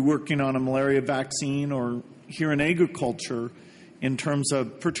 were we working on a malaria vaccine, or here in agriculture, in terms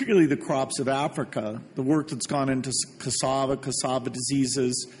of particularly the crops of Africa, the work that's gone into cassava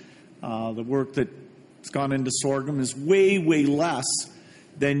diseases, the work that's gone into sorghum is way, way less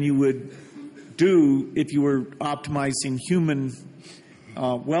than you would do if you were optimizing human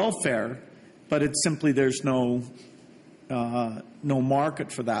welfare, but it's simply there's no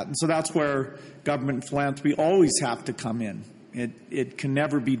market for that. And so that's where government philanthropy always have to come in. It can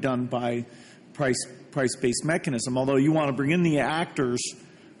never be done by price-based mechanism, although you want to bring in the actors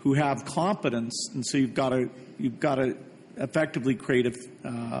who have competence, and so you've got to effectively create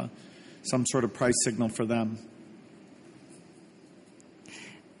some sort of price signal for them.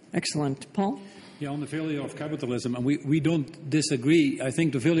 Excellent. Paul? Yeah, on the failure of capitalism, and we don't disagree. I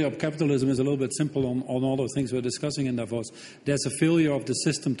think the failure of capitalism is a little bit simple on all those things we're discussing in Davos. There's a failure of the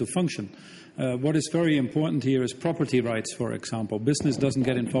system to function. What is very important here is property rights, for example. Business doesn't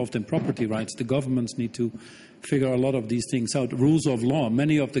get involved in property rights. The governments need to figure a lot of these things out. Rules of law.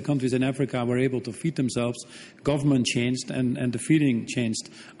 Many of the countries in Africa were able to feed themselves. Government changed and the feeding changed.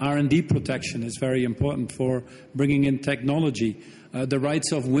 R&D protection is very important for bringing in technology. The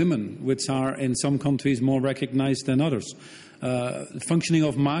rights of women, which are in some countries more recognized than others. Functioning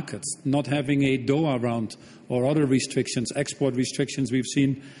of markets, not having a Doha round or other restrictions, export restrictions we've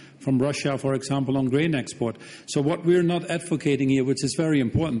seen from Russia, for example, on grain export. So what we're not advocating here, which is very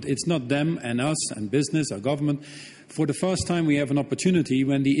important, it's not them and us and business or government. For the first time, we have an opportunity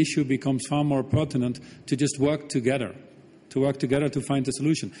when the issue becomes far more pertinent to just work together. To find a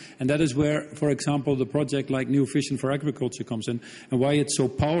solution. And that is where, for example, the project like New Vision for Agriculture comes in, and why it's so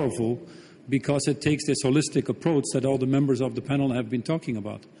powerful, because it takes this holistic approach that all the members of the panel have been talking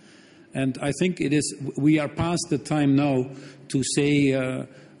about. And I think we are past the time now to say,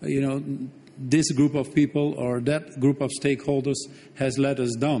 this group of people or that group of stakeholders has let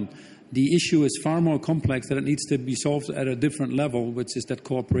us down. The issue is far more complex, that it needs to be solved at a different level, which is that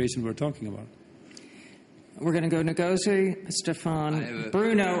cooperation we're talking about. We're going to go Ngozi, Stefan,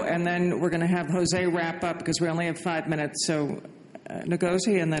 Bruno, and then we're going to have José wrap up because we only have 5 minutes. So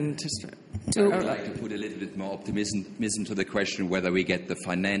Ngozi, and then I would like to put a little bit more optimism to the question whether we get the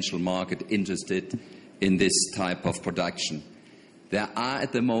financial market interested in this type of production. There are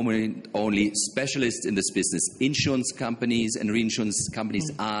at the moment only specialists in this business. Insurance companies and reinsurance companies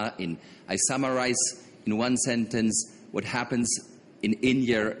are in. I summarize in one sentence what happens in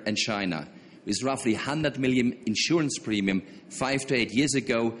India and China. With roughly 100 million insurance premium 5 to 8 years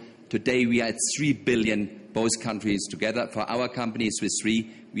ago, today we are at 3 billion, both countries together. For our company, Swiss Re,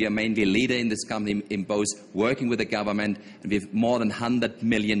 we are mainly a leader in this company in both working with the government, and we have more than $100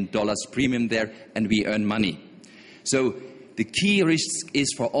 million premium there, and we earn money. So the key risk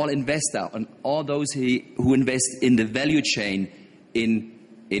is for all investors and all those who invest in the value chain,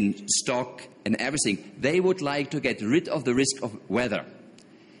 in stock and everything, they would like to get rid of the risk of weather.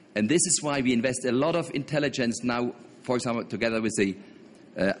 And this is why we invest a lot of intelligence now, for example, together with the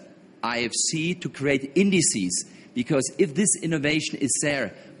IFC to create indices. Because if this innovation is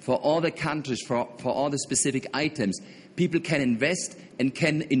there for all the countries, for all the specific items, people can invest and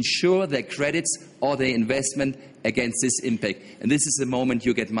can insure their credits or their investment against this impact. And this is the moment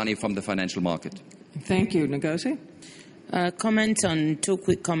you get money from the financial market. Thank you. Ngozi? Two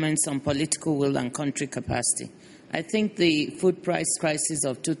quick comments on political will and country capacity. I think the food price crisis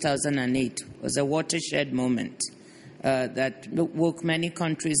of 2008 was a watershed moment that woke many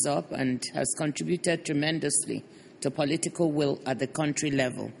countries up and has contributed tremendously to political will at the country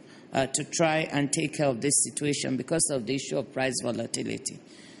level to try and take care of this situation because of the issue of price volatility.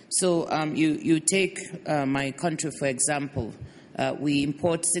 So you take my country, for example. We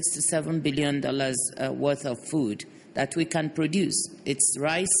import $67 billion worth of food that we can produce. It's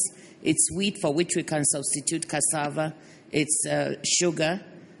rice. It's wheat, for which we can substitute cassava. It's sugar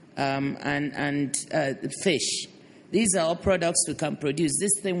and fish. These are all products we can produce.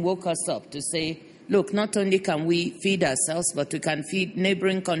 This thing woke us up to say, look, not only can we feed ourselves, but we can feed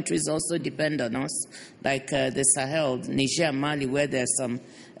neighboring countries also depend on us, like the Sahel, Niger, Mali, where there are some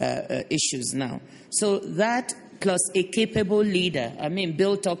issues now. So that plus a capable leader. I mean,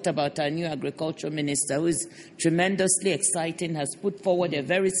 Bill talked about our new agriculture minister, who is tremendously exciting, has put forward a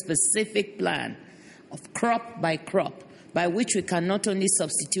very specific plan of crop by crop, by which we can not only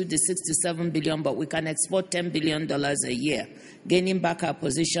substitute the $67 billion, but we can export $10 billion a year, gaining back our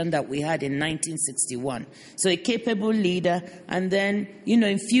position that we had in 1961. So a capable leader, and then,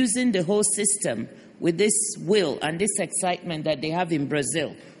 infusing the whole system with this will and this excitement that they have in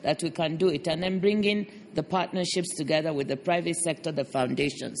Brazil, that we can do it, and then bringing the partnerships together with the private sector, the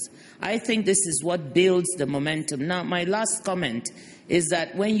foundations. I think this is what builds the momentum. Now, my last comment is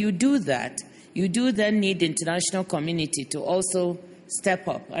that when you do that, You do then need the international community to also step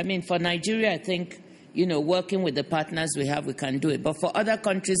up. I mean, for Nigeria, I think, working with the partners we have, we can do it. But for other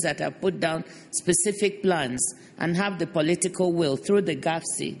countries that have put down specific plans and have the political will through the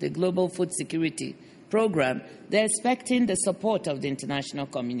GAFSI, the Global Food Security Program, they're expecting the support of the international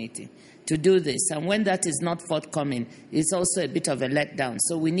community to do this. And when that is not forthcoming, it's also a bit of a letdown.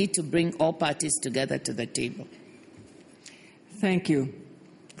 So we need to bring all parties together to the table. Thank you.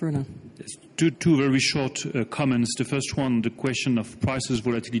 Bruno. Two very short comments. The first one, the question of prices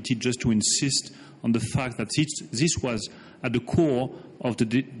volatility, just to insist on the fact that this was at the core of the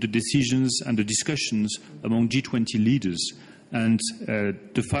decisions and the discussions among G20 leaders. And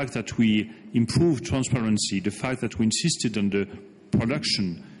the fact that we improved transparency, the fact that we insisted on the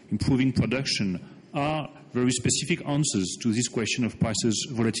production, improving production, are very specific answers to this question of prices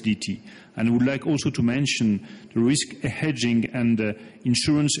volatility. And I would like also to mention the risk hedging and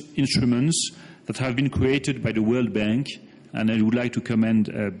insurance instruments that have been created by the World Bank. And I would like to commend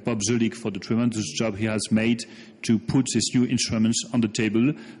Bob Zulik for the tremendous job he has made to put these new instruments on the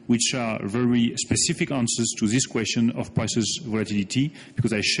table, which are very specific answers to this question of prices volatility,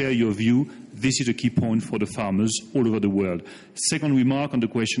 because I share your view. This is a key point for the farmers all over the world. Second remark on the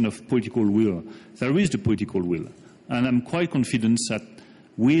question of political will. There is the political will. And I'm quite confident that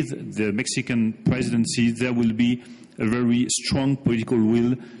with the Mexican presidency, there will be a very strong political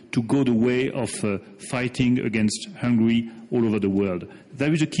will to go the way of fighting against hunger all over the world.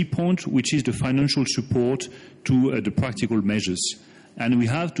 There is a key point, which is the financial support to the practical measures. And we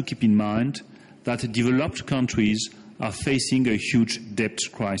have to keep in mind that developed countries are facing a huge debt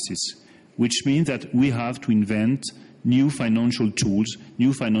crisis, which means that we have to invent new financial tools,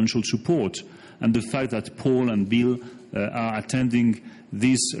 new financial support. And the fact that Paul and Bill are attending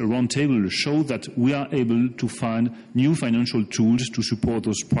this roundtable show that we are able to find new financial tools to support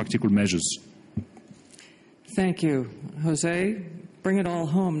those practical measures. Thank you. José, bring it all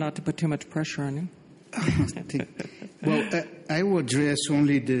home, not to put too much pressure on you. Well, I will address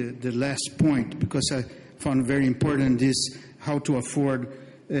only the last point, because I found very important is how to afford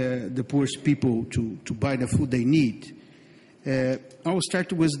the poorest people to buy the food they need. I will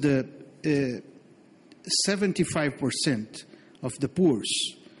start with the 75% of the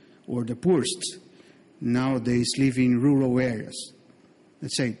poorest, or the poorest, nowadays live in rural areas.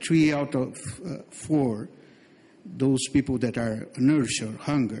 Let's say 3 out of 4, those people that are nourished or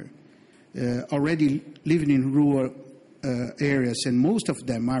hunger, already living in rural areas, and most of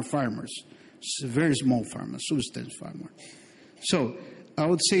them are farmers, very small farmers, subsistence farmers. So I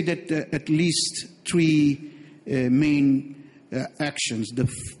would say that at least 3 main actions. The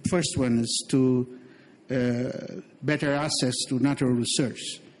first one is to better access to natural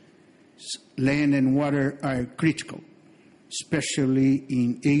resources. Land and water are critical, especially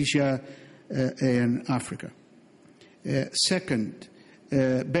in Asia and Africa. Second,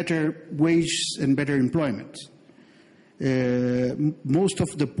 better wages and better employment. Most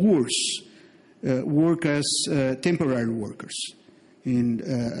of the poorest work as temporary workers in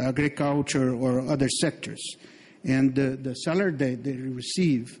agriculture or other sectors. And the salary that they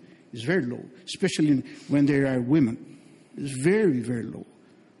receive is very low, especially when they are women. It's very, very low.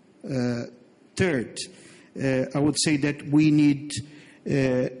 Third, I would say that we need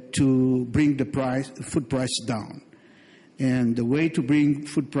to bring the food price down. And the way to bring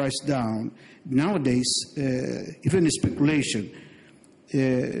food price down, nowadays, even in speculation,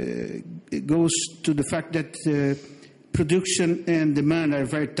 it goes to the fact that production and demand are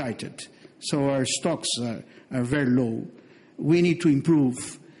very tightened. So our stocks are very low. We need to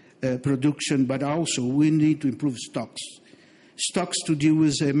improve production, but also we need to improve stocks. Stocks to deal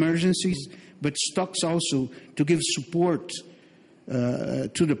with emergencies, but stocks also to give support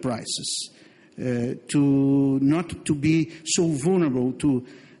to the prices, to not to be so vulnerable to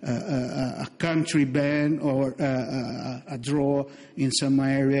a country ban or a draw in some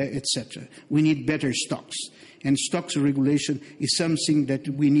area, etc. We need better stocks. And stocks regulation is something that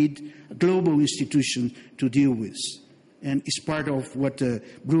we need a global institution to deal with. And it's part of what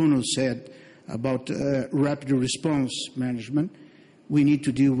Bruno said about rapid response management. We need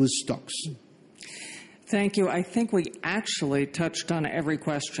to deal with stocks. Thank you. I think we actually touched on every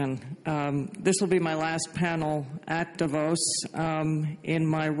question. This will be my last panel at Davos. In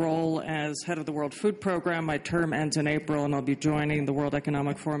my role as head of the World Food Program, my term ends in April, and I'll be joining the World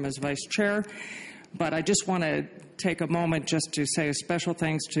Economic Forum as vice chair. But I just want to take a moment just to say a special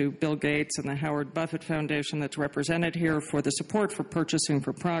thanks to Bill Gates and the Howard Buffett Foundation that's represented here for the support for Purchasing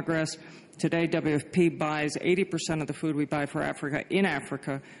for Progress. Today, WFP buys 80% of the food we buy for Africa in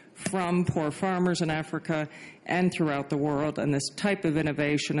Africa from poor farmers in Africa and throughout the world. And this type of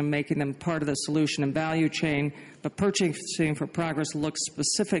innovation and making them part of the solution and value chain, but Purchasing for Progress looks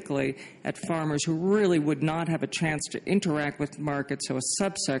specifically at farmers who really would not have a chance to interact with markets, so a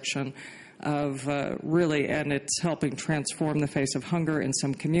subsection of really, and it's helping transform the face of hunger in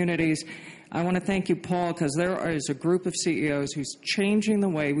some communities. I want to thank you, Paul, because there is a group of CEOs who's changing the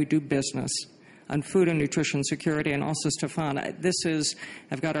way we do business on food and nutrition security, and also Stefan.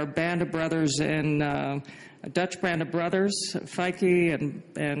 I've got our band of brothers in a Dutch band of brothers, Feike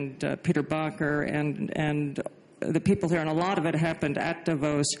and Peter Bacher, and the people here, and a lot of it happened at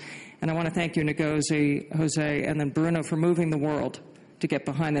Davos. And I want to thank you, Ngozi, José, and then Bruno for moving the world to get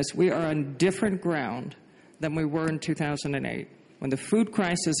behind this. We are on different ground than we were in 2008, when the food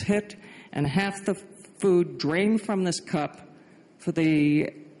crisis hit and half the food drained from this cup for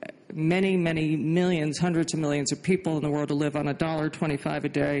the many, many millions, hundreds of millions of people in the world to live on $1.25 a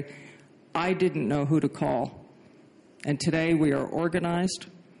day. I didn't know who to call. And today we are organized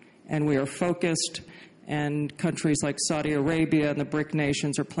and we are focused, and countries like Saudi Arabia and the BRIC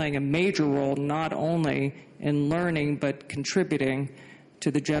nations are playing a major role not only in learning but contributing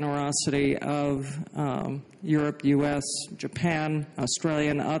to the generosity of Europe, U.S., Japan,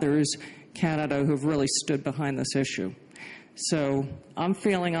 Australia, and others, Canada, who've really stood behind this issue. So I'm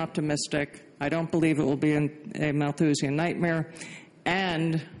feeling optimistic. I don't believe it will be a Malthusian nightmare.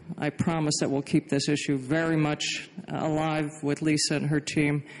 And I promise that we'll keep this issue very much alive with Lisa and her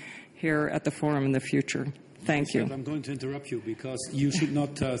team here at the forum in the future. Thank you. I'm going to interrupt you because you should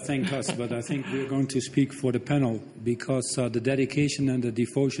not thank us, but I think we're going to speak for the panel because the dedication and the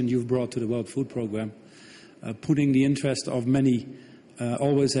devotion you've brought to the World Food Programme, putting the interest of many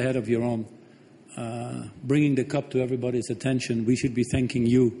always ahead of your own, bringing the cup to everybody's attention, we should be thanking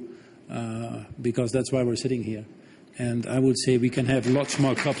you because that's why we're sitting here. And I would say we can have lots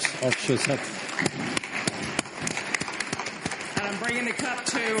more cups of José. And I'm bringing the cup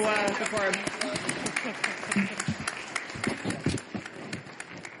to the board.